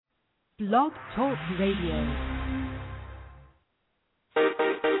Blog Talk Radio.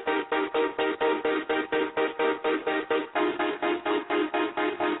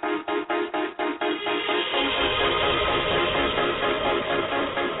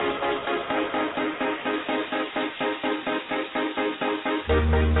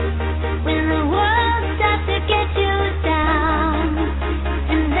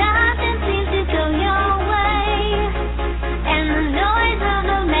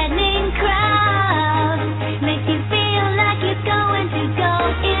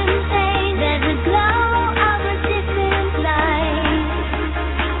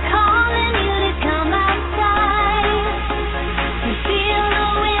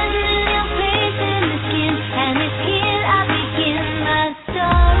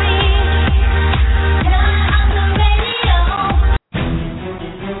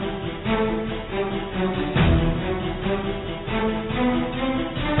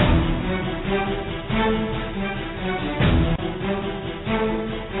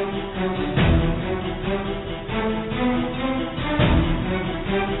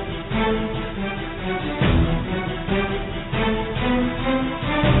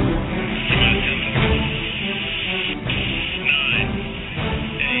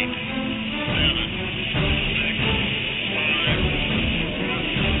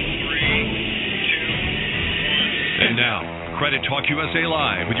 USA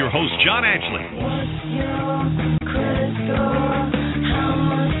Live with your host, John Ashley. What's your credit score? How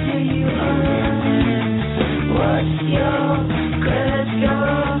much do you earn? What's your credit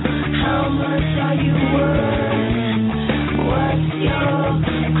score? How much are you worth? What's your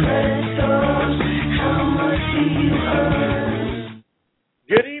credit score? How much do you earn?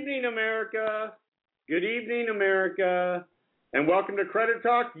 Good evening, America. Good evening, America. And welcome to Credit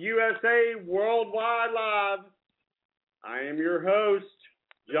Talk USA Worldwide Live. I am your host,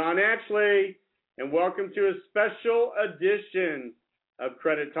 John Ashley, and welcome to a special edition of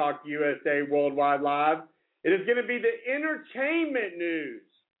Credit Talk USA Worldwide Live. It is going to be the entertainment news,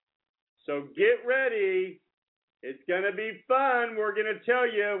 so get ready. It's going to be fun. We're going to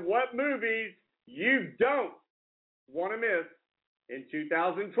tell you what movies you don't want to miss in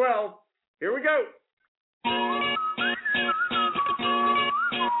 2012. Here we go.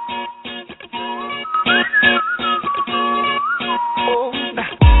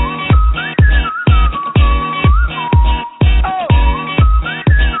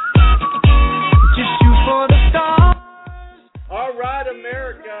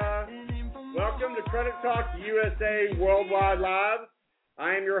 Welcome to Credit Talk USA Worldwide Live.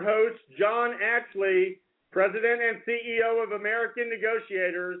 I am your host, John Ashley, President and CEO of American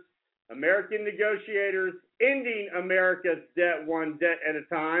Negotiators. American Negotiators, ending America's debt one debt at a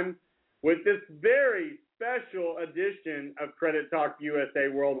time, with this very special edition of Credit Talk USA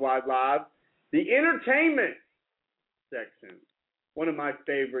Worldwide Live, the entertainment section. One of my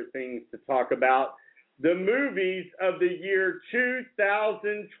favorite things to talk about. The movies of the year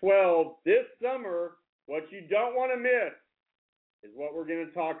 2012. This summer, what you don't want to miss is what we're going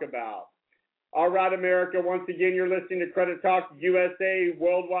to talk about. All right, America, once again, you're listening to Credit Talk USA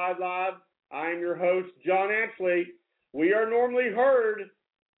Worldwide Live. I'm your host, John Ashley. We are normally heard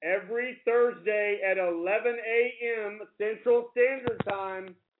every Thursday at 11 a.m. Central Standard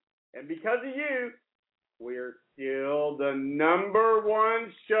Time. And because of you, we're still the number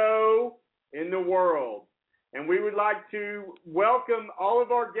one show in the world. And we would like to welcome all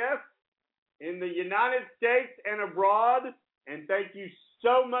of our guests in the United States and abroad, and thank you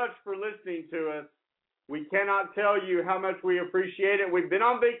so much for listening to us. We cannot tell you how much we appreciate it. We've been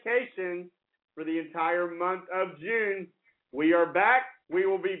on vacation for the entire month of June. We are back. We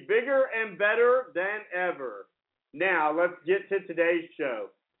will be bigger and better than ever. Now, let's get to today's show.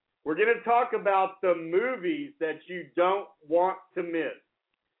 We're going to talk about the movies that you don't want to miss.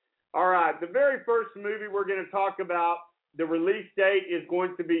 All right, the very first movie we're going to talk about, the release date is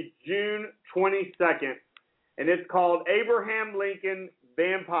going to be June 22nd, and it's called Abraham Lincoln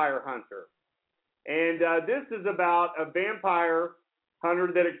Vampire Hunter. And this is about a vampire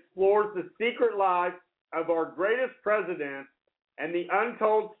hunter that explores the secret life of our greatest president and the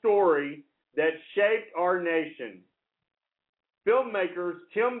untold story that shaped our nation. Filmmakers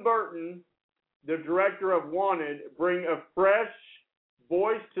Tim Burton, the director of Wanted, bring a fresh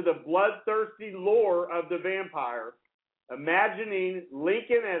voice to the bloodthirsty lore of the vampire, imagining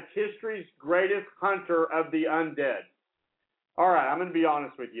Lincoln as history's greatest hunter of the undead. All right, I'm going to be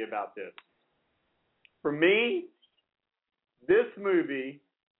honest with you about this. For me, this movie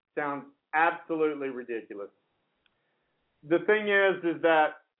sounds absolutely ridiculous. The thing is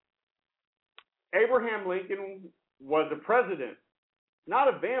that Abraham Lincoln was a president not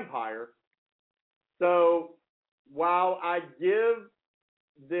a vampire. So while I give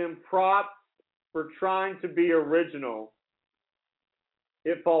them props for trying to be original,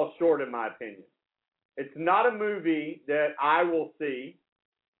 it falls short in my opinion. It's not a movie that I will see,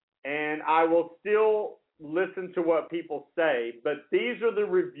 and I will still listen to what people say, but these are the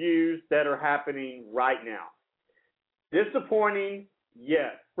reviews that are happening right now. Disappointing,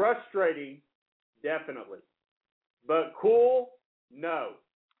 yes. Frustrating, definitely. But cool, no.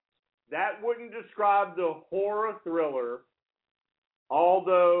 That wouldn't describe the horror thriller,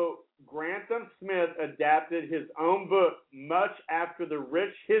 although Grantham Smith adapted his own book much after the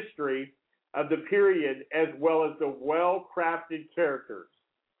rich history of the period as well as the well-crafted characters.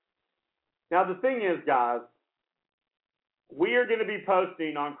 Now, the thing is, guys, we are going to be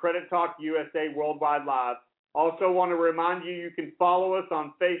posting on Credit Talk USA Worldwide Live. Also want to remind you, you can follow us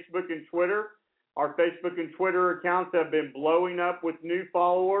on Facebook and Twitter. Our Facebook and Twitter accounts have been blowing up with new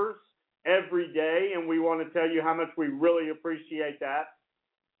followers every day, and we want to tell you how much we really appreciate that.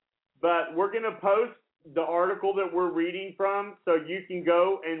 But we're going to post the article that we're reading from so you can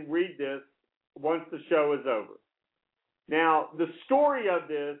go and read this once the show is over. Now, the story of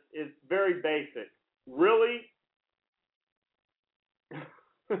this is very basic. Really,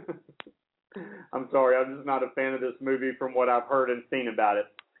 I'm sorry, I'm just not a fan of this movie from what I've heard and seen about it.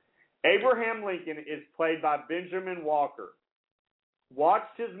 Abraham Lincoln is played by Benjamin Walker.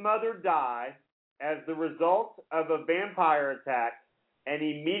 Watched his mother die as the result of a vampire attack and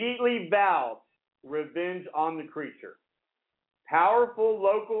immediately vowed revenge on the creature. Powerful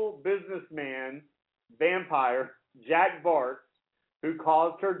local businessman, vampire, Jack Bart, who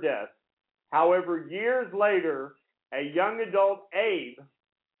caused her death. However, years later, a young adult, Abe,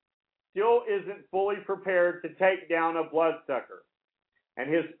 still isn't fully prepared to take down a bloodsucker. And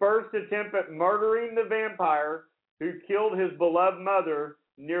his first attempt at murdering the vampire who killed his beloved mother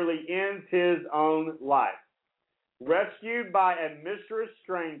nearly ends his own life. Rescued by a mischievous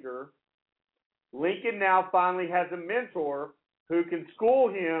stranger, Lincoln now finally has a mentor who can school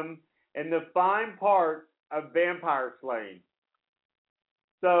him in the fine parts of vampire slaying.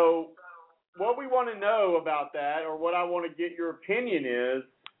 So what we want to know about that, or what I want to get your opinion is,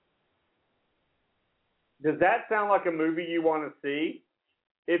 does that sound like a movie you want to see?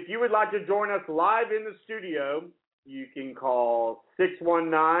 If you would like to join us live in the studio, you can call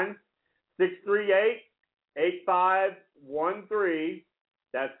 619-638-8513.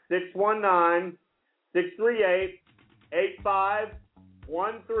 That's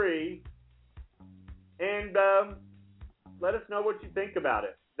 619-638-8513. And let us know what you think about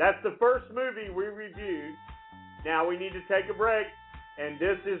it. That's the first movie we reviewed. Now we need to take a break. And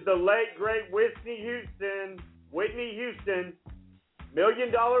this is the late, great Whitney Houston, $1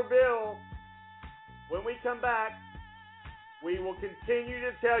 Million Bill. When we come back, we will continue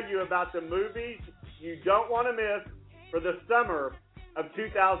to tell you about the movies you don't want to miss for the summer of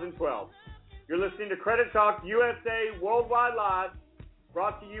 2012. You're listening to Credit Talk USA Worldwide Live,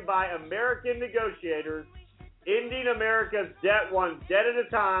 brought to you by American Negotiators, ending America's debt one debt at a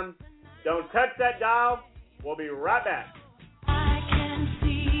time. Don't touch that dial. We'll be right back. I can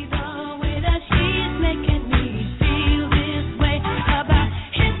see the way that she's making me feel this way about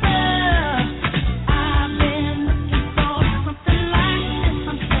his love. I've been looking for something like this.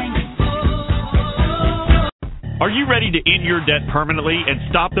 I'm saying, Are you ready to end your debt permanently and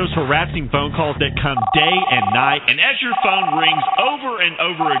stop those harassing phone calls that come day and night? And as your phone rings over and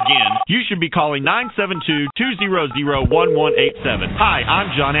over again, you should be calling 972-200-1187. Hi, I'm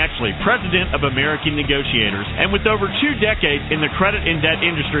John Ashley, President of American Negotiators. And with over 2 decades in the credit and debt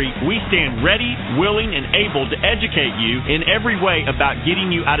industry, we stand ready, willing, and able to educate you in every way about getting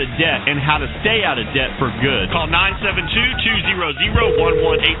you out of debt and how to stay out of debt for good. Call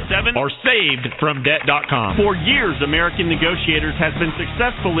 972-200-1187 or savedfromdebt.com. For years, American Negotiators has been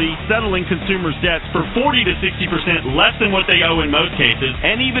successfully settling consumers' debts for 40 to 60% less than what they owe in most cases,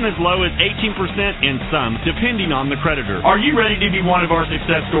 and even as low as 18% in some, depending on the creditor. Are you ready to be one of our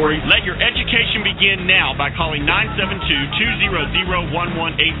success stories? Let your education begin now by calling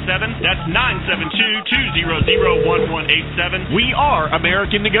 972-200-1187. That's 972-200-1187. We are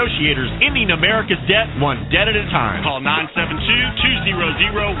American Negotiators, ending America's debt one debt at a time. Call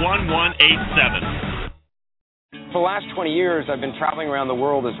 972-200-1187. For the last 20 years, I've been traveling around the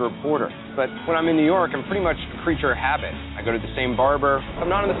world as a reporter. But when I'm in New York, I'm pretty much a creature of habit. I go to the same barber. If I'm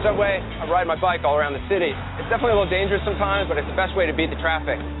not on the subway, I ride my bike all around the city. It's definitely a little dangerous sometimes, but it's the best way to beat the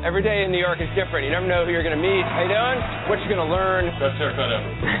traffic. Every day in New York is different. You never know who you're going to meet. How you doing? What you're going to learn. Best haircut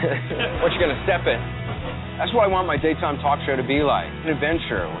ever. What you're going to step in. That's what I want my daytime talk show to be like. An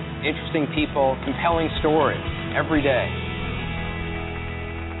adventure with interesting people, compelling stories every day.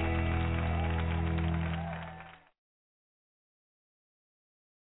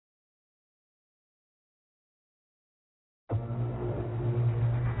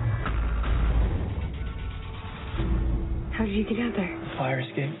 How did you get out there? Fire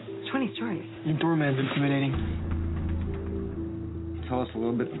escape. 20 stories. Your doorman's intimidating. Tell us a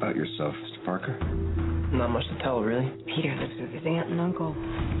little bit about yourself, Mr. Parker. Not much to tell, really. Peter lives with his aunt and uncle.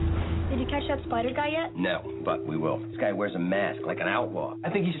 Did you catch that spider guy yet? No, but we will. This guy wears a mask like an outlaw.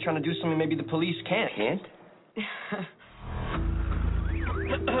 I think he's trying to do something maybe the police can't. Can't?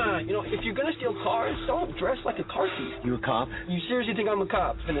 If you're gonna steal cars, don't dress like a car thief. You a cop? You seriously think I'm a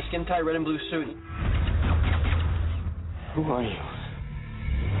cop in a skin-tight red and blue suit? Who are you?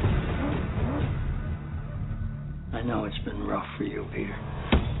 I know it's been rough for you, Peter.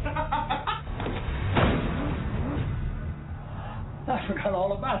 I forgot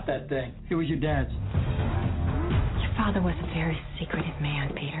all about that thing. It was your dad's. Your father was a very secretive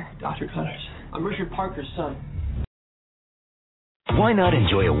man, Peter. Dr. Cutters. I'm Richard Parker's son. Why not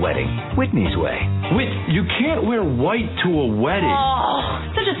enjoy a wedding Whitney's way? You can't wear white to a wedding. Oh,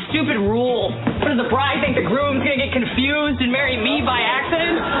 such a stupid rule. What, does the bride think the groom's gonna get confused and marry me by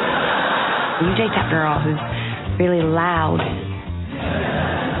accident? You date that girl who's really loud.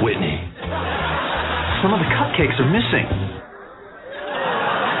 Whitney, some of the cupcakes are missing.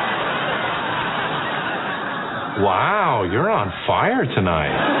 Wow, you're on fire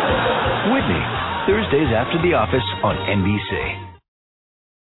tonight. Whitney, Thursdays after The Office on NBC.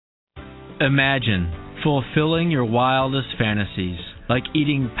 Imagine fulfilling your wildest fantasies, like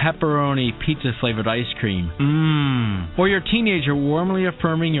eating pepperoni pizza-flavored ice cream. Or your teenager warmly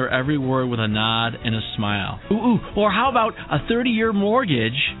affirming your every word with a nod and a smile. Or how about a 30-year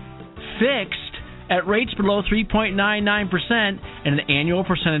mortgage fixed at rates below 3.99% and an annual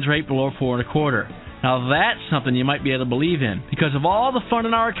percentage rate below 4.25%. Now that's something you might be able to believe in. Because of all the fun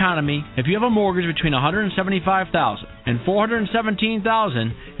in our economy, if you have a mortgage between $175,000 and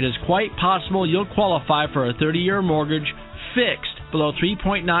 $417,000, it is quite possible you'll qualify for a 30-year mortgage fixed below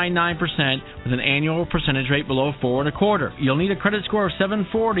 3.99% with an annual percentage rate below 4.25%. You'll need a credit score of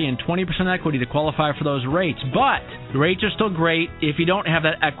 740 and 20% equity to qualify for those rates. But the rates are still great if you don't have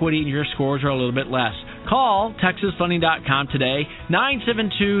that equity and your scores are a little bit less. Call TexasLending.com today,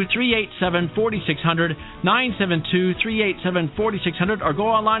 972-387-4600, 972-387-4600, or go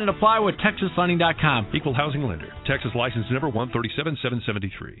online and apply with TexasLending.com. Equal housing lender. Texas license number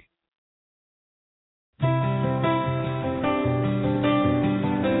 137773.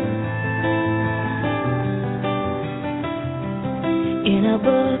 In a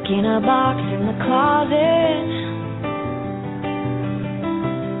book, in a box, in the closet.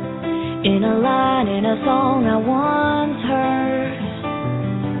 In a line, in a song I once heard.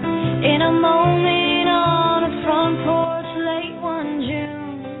 In a moment on a front porch late one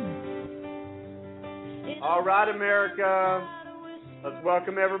June. All right, America. Let's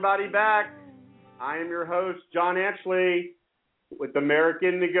welcome everybody back. I am your host, John Ashley, with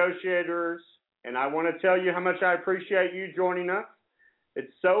American Negotiators, and I want to tell you how much I appreciate you joining us.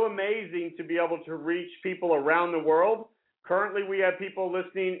 It's so amazing to be able to reach people around the world. Currently, we have people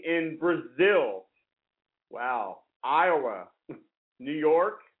listening in Brazil, wow, Iowa, New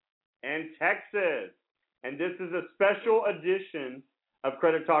York, and Texas. And this is a special edition of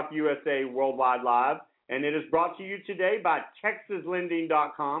Credit Talk USA Worldwide Live, and it is brought to you today by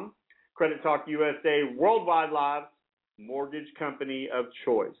TexasLending.com, Credit Talk USA Worldwide Live, mortgage company of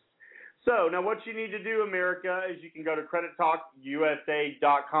choice. So now what you need to do, America, is you can go to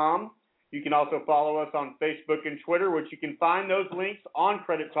CreditTalkUSA.com. You can also follow us on Facebook and Twitter, which you can find those links on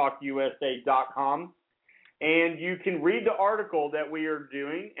CreditTalkUSA.com. And you can read the article that we are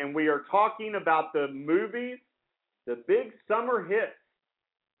doing, and we are talking about the movies, the big summer hits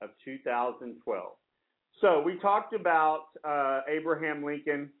of 2012. So we talked about Abraham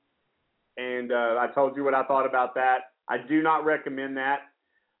Lincoln, and I told you what I thought about that. I do not recommend that.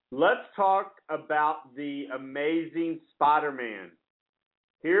 Let's talk about the Amazing Spider-Man.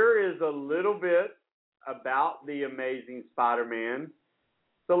 Here is a little bit about the Amazing Spider-Man.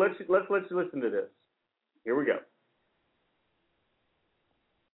 So let's listen to this. Here we go.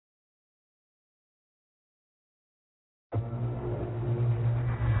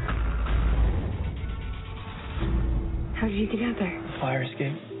 How did you get out there? Fire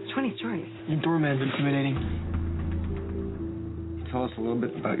escape. 20 stories. Your doorman's intimidating. Tell us a little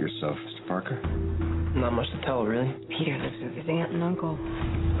bit about yourself, Mr. Parker. Not much to tell, really. Peter lives with his aunt and uncle.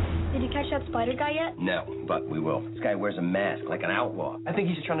 Did you catch that spider guy yet? No, but we will. This guy wears a mask like an outlaw. I think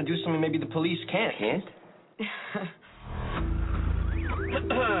he's trying to do something maybe the police can't. Can't?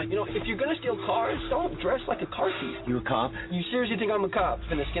 If you're gonna steal cars, don't dress like a car thief. You a cop? You seriously think I'm a cop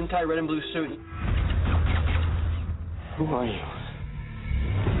in a skin-tight red and blue suit? Who are you?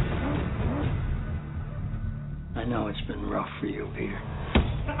 I know it's been rough for you, Peter.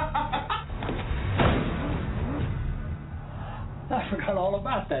 I forgot all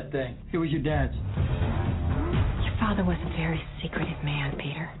about that thing. It was your dad's. Your father was a very secretive man,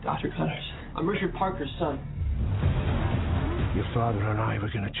 Peter. Dr. Connors, I'm Richard Parker's son. Your father and I were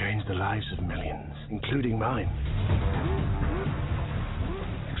going to change the lives of millions, including mine.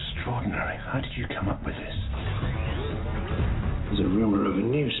 Extraordinary. How did you come up with this? There's a rumor of a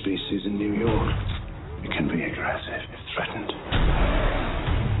new species in New York. It can be aggressive if threatened.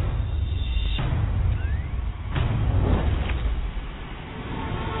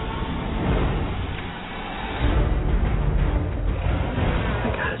 I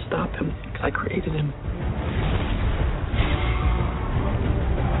gotta stop him. I created him.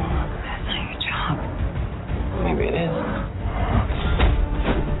 That's not your job. Maybe it is.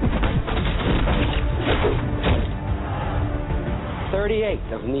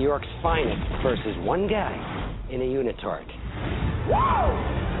 .38 of New York's finest versus one guy in a unitard.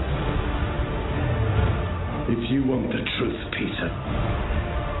 If you want the truth, Peter,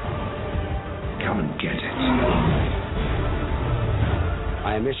 come and get it.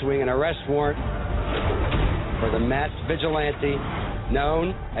 I am issuing an arrest warrant for the masked vigilante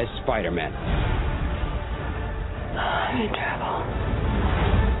known as Spider-Man. You travel.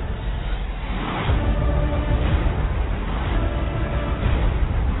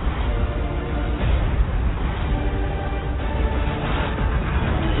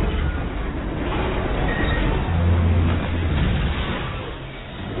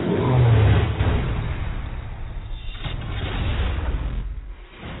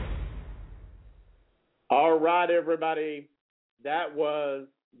 All right, everybody. That was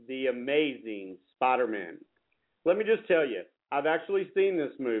The Amazing Spider-Man. Let me just tell you, I've actually seen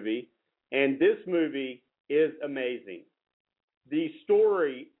this movie, and this movie is amazing. The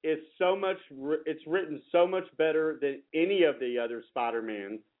story is so much, it's written so much better than any of the other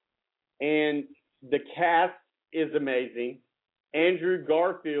Spider-Mans, and the cast is amazing. Andrew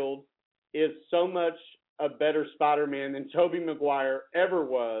Garfield is so much a better Spider-Man than Tobey Maguire ever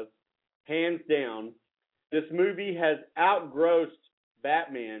was, hands down. This movie has outgrossed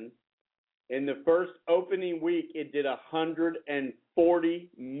Batman. In the first opening week, it did $140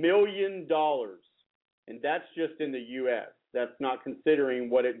 million. And that's just in the U.S. That's not considering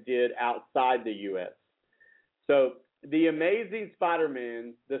what it did outside the U.S. So The Amazing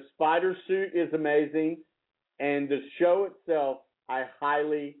Spider-Man, the spider suit is amazing. And the show itself, I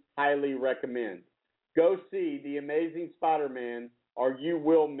highly, highly recommend. Go see The Amazing Spider-Man or you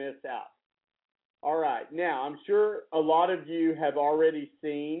will miss out. All right. Now, I'm sure a lot of you have already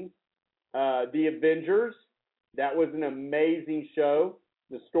seen The Avengers. That was an amazing show.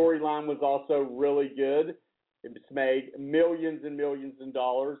 The storyline was also really good. It's made millions and millions of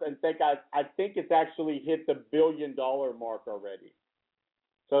dollars. And I think it's actually hit the $1 billion mark already.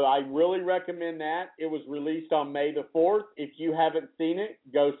 So I really recommend that. It was released on May the 4th. If you haven't seen it,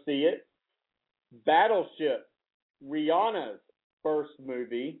 go see it. Battleship, Rihanna's first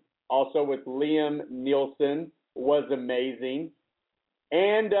movie, also with Liam Neeson, was amazing.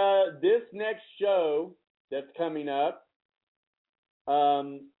 And this next show that's coming up,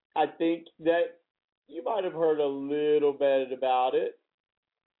 I think that you might have heard a little bit about it.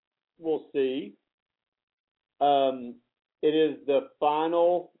 We'll see. It is the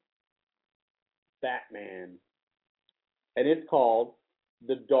final Batman, and it's called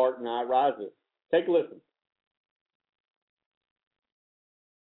The Dark Knight Rises. Take a listen.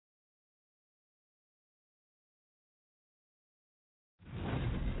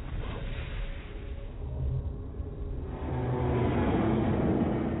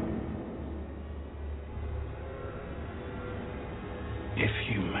 If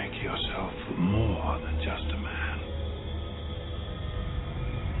you make yourself more than just a man,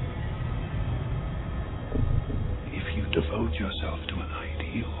 if you devote yourself to an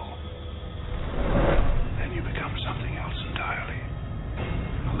ideal, then you become something else entirely.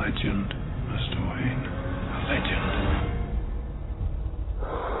 A legend, Mr. Wayne. A legend.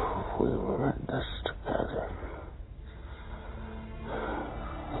 We were in this together.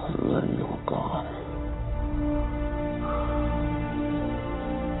 And then you were gone.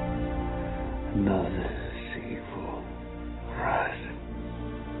 Another evil rising.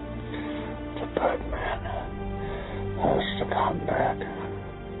 The Batman has to come back.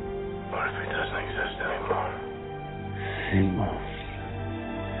 What if he doesn't exist anymore? He must.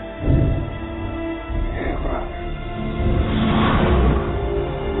 He must.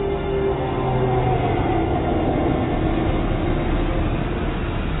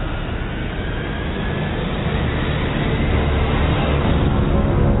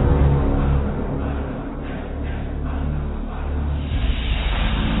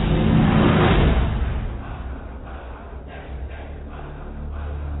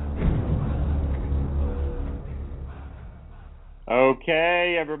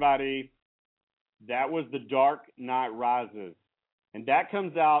 Okay, everybody. That was The Dark Knight Rises. And that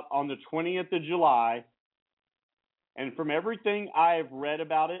comes out on the 20th of July. And from everything I have read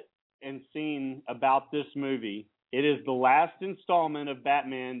about it and seen about this movie, it is the last installment of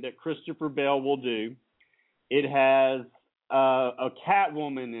Batman that Christopher Bale will do. It has a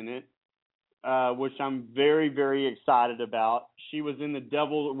Catwoman in it, which I'm very, very excited about. She was in The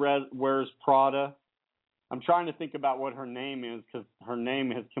Devil Wears Prada. I'm trying to think about what her name is because her name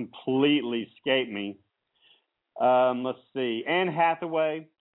has completely escaped me. Let's see. Anne Hathaway.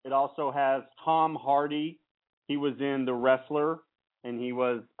 It also has Tom Hardy. He was in The Wrestler, and he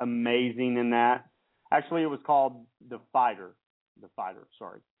was amazing in that. Actually, it was called The Fighter.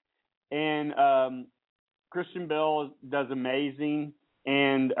 Sorry. And Christian Bale does amazing,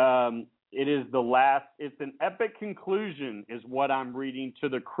 and it is the last. It's an epic conclusion, is what I'm reading, to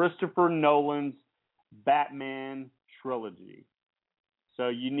the Christopher Nolan's Batman trilogy. So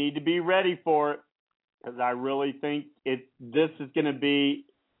you need to be ready for it, because I really think this is going to be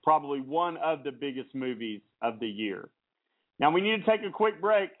probably one of the biggest movies of the year. Now we need to take a quick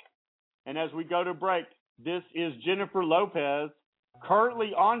break, and as we go to break, this is Jennifer Lopez, currently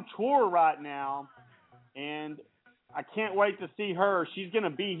on tour right now, and I can't wait to see her. She's going to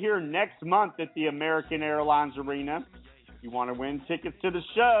be here next month at the American Airlines Arena. If you want to win tickets to the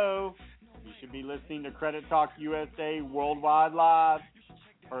show, you should be listening to Credit Talk USA Worldwide Live,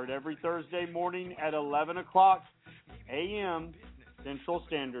 heard every Thursday morning at 11 o'clock a.m. Central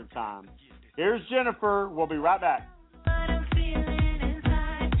Standard Time. Here's Jennifer. We'll be right back.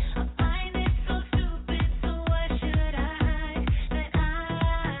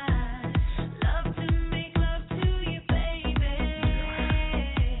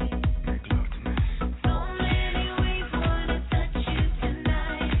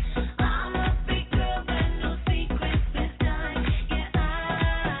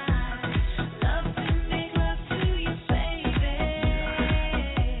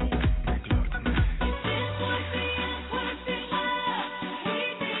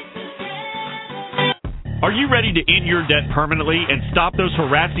 Are you ready to end your debt permanently and stop those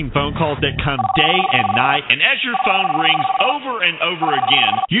harassing phone calls that come day and night? And as your phone rings over and over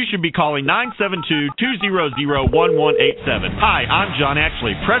again, you should be calling 972-200-1187. Hi, I'm John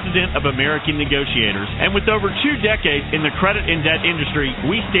Ashley, President of American Negotiators. And with over 2 decades in the credit and debt industry,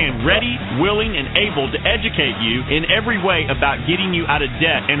 we stand ready, willing, and able to educate you in every way about getting you out of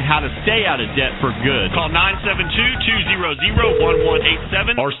debt and how to stay out of debt for good. Call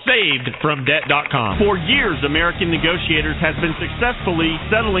 972-200-1187 or savedfromdebt.com. For years, American Negotiators has been successfully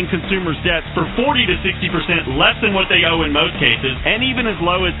settling consumers' debts for 40 to 60% less than what they owe in most cases, and even as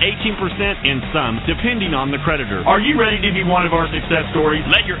low as 18% in some, depending on the creditor. Are you ready to be one of our success stories?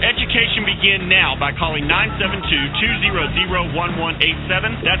 Let your education begin now by calling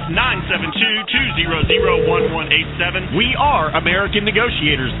 972-200-1187. That's 972-200-1187. We are American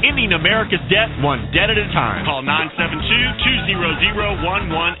Negotiators, ending America's debt one debt at a time. Call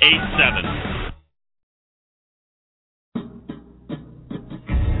 972-200-1187.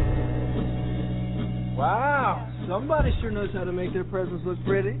 Wow, somebody sure knows how to make their presents look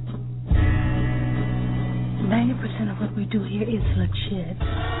pretty. 90% of what we do here is legit.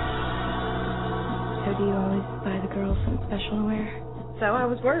 So do you always buy the girls some special to wear? So how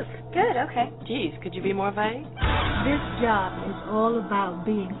was work? Good, okay. Geez, could you be more vague? This job is all about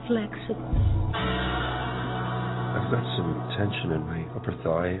being flexible. I've got some tension in my upper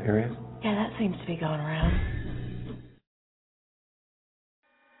thigh area. Yeah, that seems to be going around.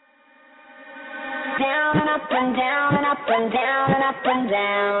 Down and up and down and up and down and up and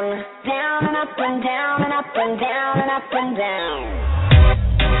down. Down and up and down and up and down and up and down.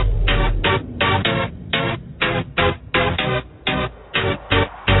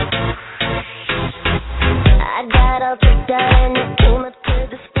 I got all tricked out and it came up to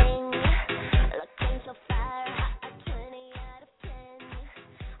the sting. Looking so fire, a 20 out of 10.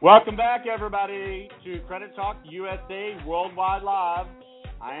 Welcome back, everybody, to Credit Talk USA Worldwide Live.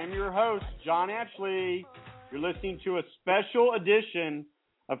 I am your host, John Ashley. You're listening to a special edition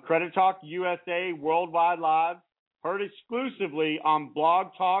of Credit Talk USA Worldwide Live, heard exclusively on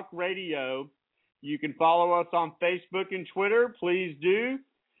Blog Talk Radio. You can follow us on Facebook and Twitter. Please do.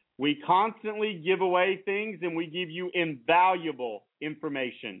 We constantly give away things, and we give you invaluable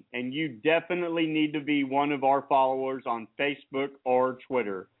information. And you definitely need to be one of our followers on Facebook or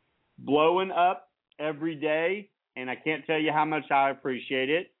Twitter. Blowing up every day. And I can't tell you how much I appreciate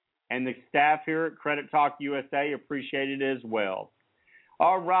it. And the staff here at Credit Talk USA appreciate it as well.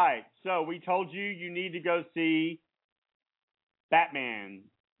 All right. So we told you need to go see Batman,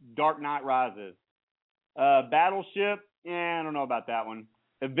 Dark Knight Rises. Battleship I don't know about that one.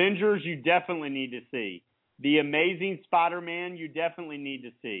 Avengers, you definitely need to see. The Amazing Spider-Man, you definitely need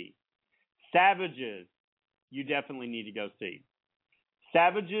to see. Savages, you definitely need to go see.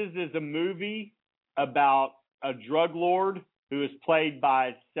 Savages is a movie about a drug lord who is played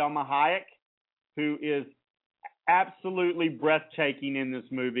by Selma Hayek, who is absolutely breathtaking in this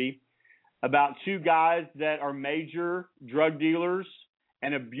movie, about two guys that are major drug dealers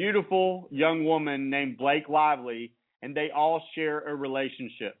and a beautiful young woman named Blake Lively, and they all share a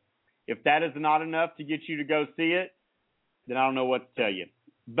relationship. If that is not enough to get you to go see it, then I don't know what to tell you.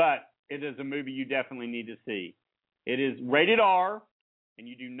 But it is a movie you definitely need to see. It is rated R, and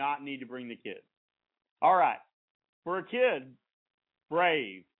you do not need to bring the kids. All right. For a kid,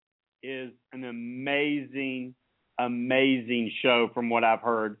 Brave is an amazing, amazing show from what I've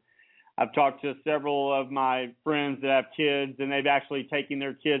heard. I've talked to several of my friends that have kids, and they've actually taken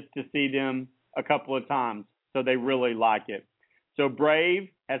their kids to see them a couple of times, so they really like it. So Brave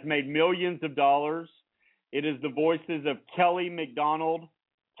has made millions of dollars. It is the voices of Kelly MacDonald,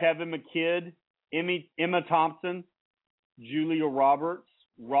 Kevin McKidd, Emma Thompson, Julia Walters,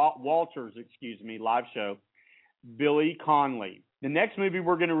 live show, Billy Connolly. The next movie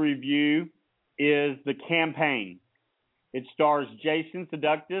we're going to review is The Campaign. It stars Jason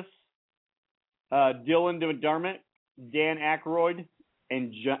Sudeikis, Dylan McDermott, Dan Aykroyd,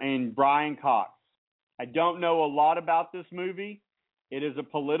 and Brian Cox. I don't know a lot about this movie. It is a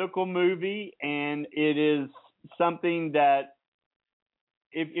political movie, and it is something that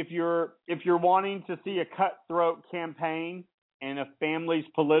if you're wanting to see a cutthroat campaign and a family's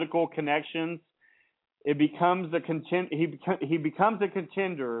political connections, it becomes he becomes a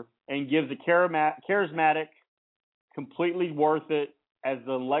contender and gives a charismatic, completely worth it as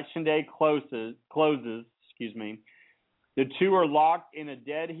the election day closes. The two are locked in a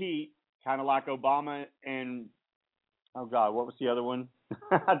dead heat, kind of like Obama and, oh God, what was the other one?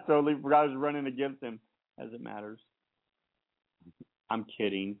 I totally forgot I was running against him, as it matters. I'm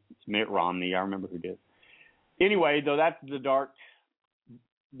kidding. It's Mitt Romney. I remember who did. Anyway, though, that's the dark.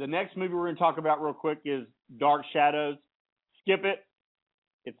 The next movie we're going to talk about real quick is Dark Shadows. Skip it.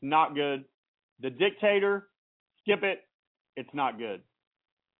 It's not good. The Dictator. Skip it. It's not good.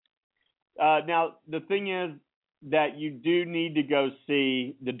 Now, the thing is that you do need to go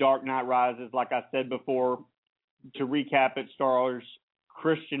see The Dark Knight Rises. Like I said before, to recap, it stars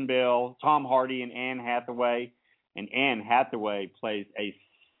Christian Bale, Tom Hardy, and Anne Hathaway. And Anne Hathaway plays a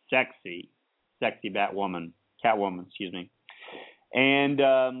sexy Catwoman,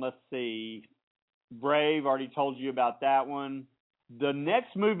 And let's see, Brave, already told you about that one. The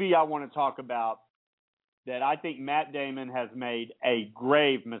next movie I want to talk about that I think Matt Damon has made a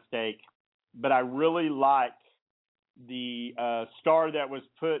grave mistake, but I really like the star that was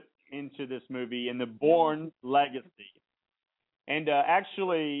put into this movie in The Bourne Legacy. And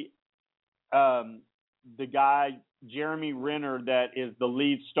actually, the guy, Jeremy Renner, that is the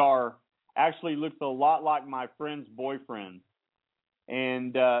lead star, actually looks a lot like my friend's boyfriend.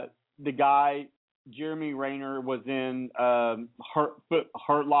 And the guy, Jeremy Renner, was in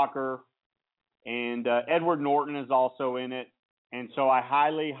Hurt Locker, and Edward Norton is also in it. And so I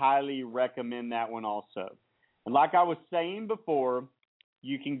highly, highly recommend that one also. And like I was saying before,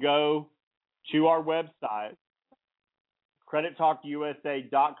 you can go to our website,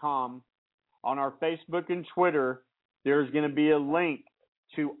 credittalkusa.com. On our Facebook and Twitter, there's going to be a link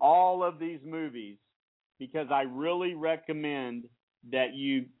to all of these movies, because I really recommend that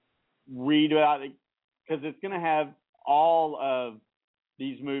you read about it, because it's going to have all of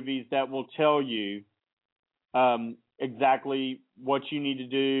these movies that will tell you exactly what you need to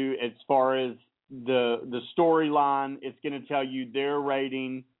do as far as the storyline. It's going to tell you their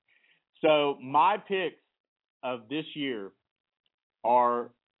rating. So my picks of this year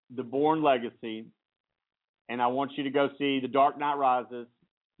are The Bourne Legacy, and I want you to go see The Dark Knight Rises.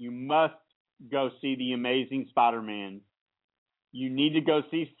 You must go see The Amazing Spider-Man. You need to go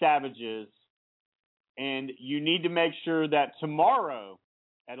see Savages, and you need to make sure that tomorrow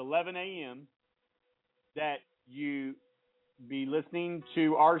at 11 a.m. that you be listening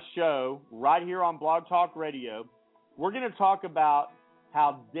to our show right here on Blog Talk Radio. We're going to talk about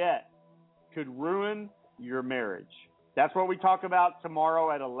how debt could ruin your marriage. That's what we talk about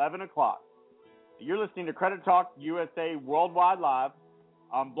tomorrow at 11 o'clock. You're listening to Credit Talk USA Worldwide Live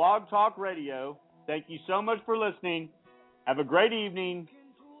on Blog Talk Radio. Thank you so much for listening. Have a great evening.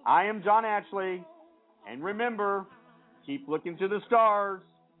 I am John Ashley. And remember, keep looking to the stars.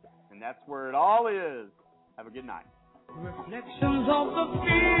 And that's where it all is. Have a good night. Reflections of the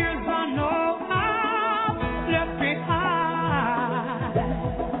fears I know I've left behind.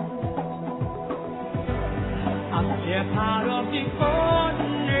 I'm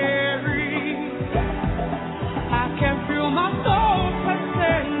I can